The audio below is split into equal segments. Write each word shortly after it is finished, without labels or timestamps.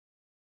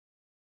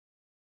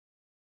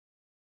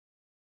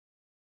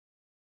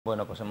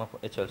Bueno, pues hemos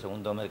hecho el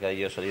segundo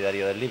Mercadillo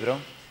Solidario del libro,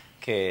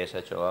 que se ha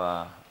hecho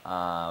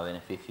a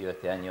beneficio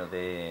este año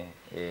de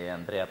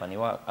Andrea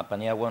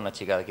Paniagua, una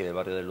chica de aquí del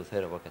barrio de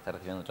Lucero, porque está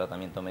recibiendo un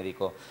tratamiento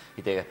médico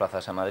y tiene que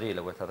desplazarse a Madrid y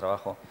le cuesta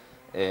trabajo,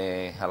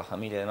 a la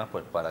familia y demás,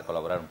 pues para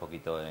colaborar un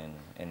poquito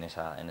en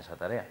esa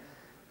tarea.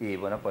 Y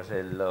bueno, pues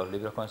los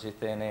libros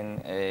consisten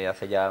en,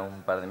 hace ya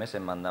un par de meses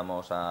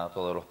mandamos a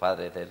todos los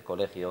padres del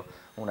colegio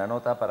una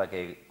nota para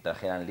que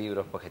trajeran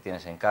libros pues, que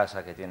tienes en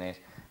casa, que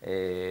tienes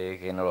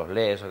que no los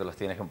lees o que los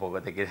tienes que un poco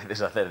te quieres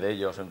deshacer de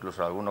ellos o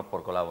incluso algunos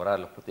por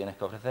colaborar los tienes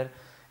que ofrecer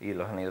y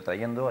los han ido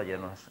trayendo. Ayer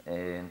nos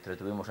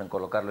entretuvimos en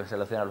colocarlos y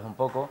seleccionarlos un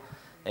poco,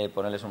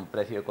 ponerles un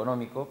precio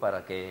económico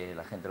para que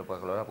la gente lo pueda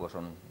colaborar, porque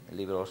son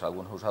libros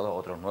algunos usados,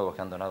 otros nuevos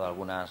que han donado a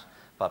algunas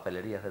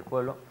papelerías del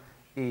pueblo.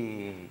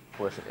 Y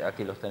pues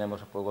aquí los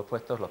tenemos poco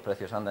puestos, los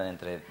precios andan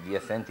entre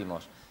 10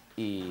 céntimos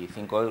y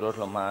 5 euros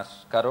los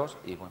más caros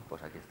y bueno,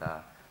 pues aquí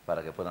está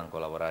para que puedan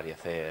colaborar y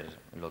hacer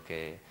lo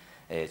que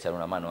echar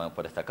una mano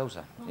por esta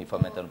causa y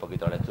fomentar un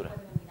poquito la lectura.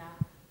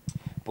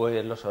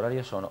 Pues los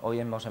horarios son, hoy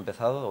hemos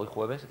empezado, hoy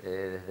jueves,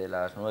 desde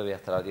las 9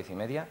 hasta las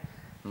 10:30,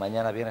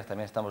 mañana viernes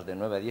también estamos de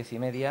 9 a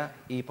 10:30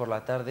 y por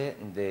la tarde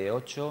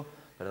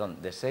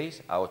de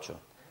 6 a 8.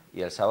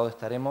 Y el sábado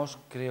estaremos,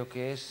 creo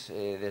que es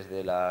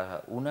desde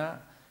las 1,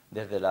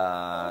 de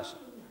las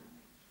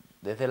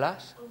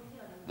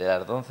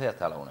 11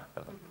 hasta la 1,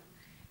 perdón.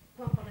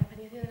 Bueno, por la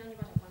experiencia del año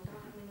pasado, ¿cuánto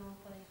más o menos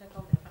podéis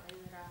recaudar para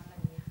ayudar a la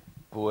niña?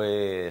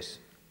 Pues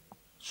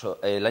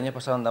el año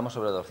pasado andamos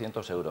sobre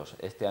 200 euros.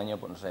 Este año,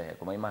 pues no sé,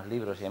 como hay más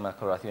libros y hay más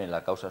colaboración y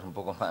la causa es un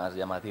poco más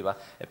llamativa,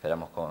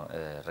 esperamos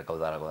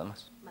recaudar algo de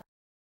más.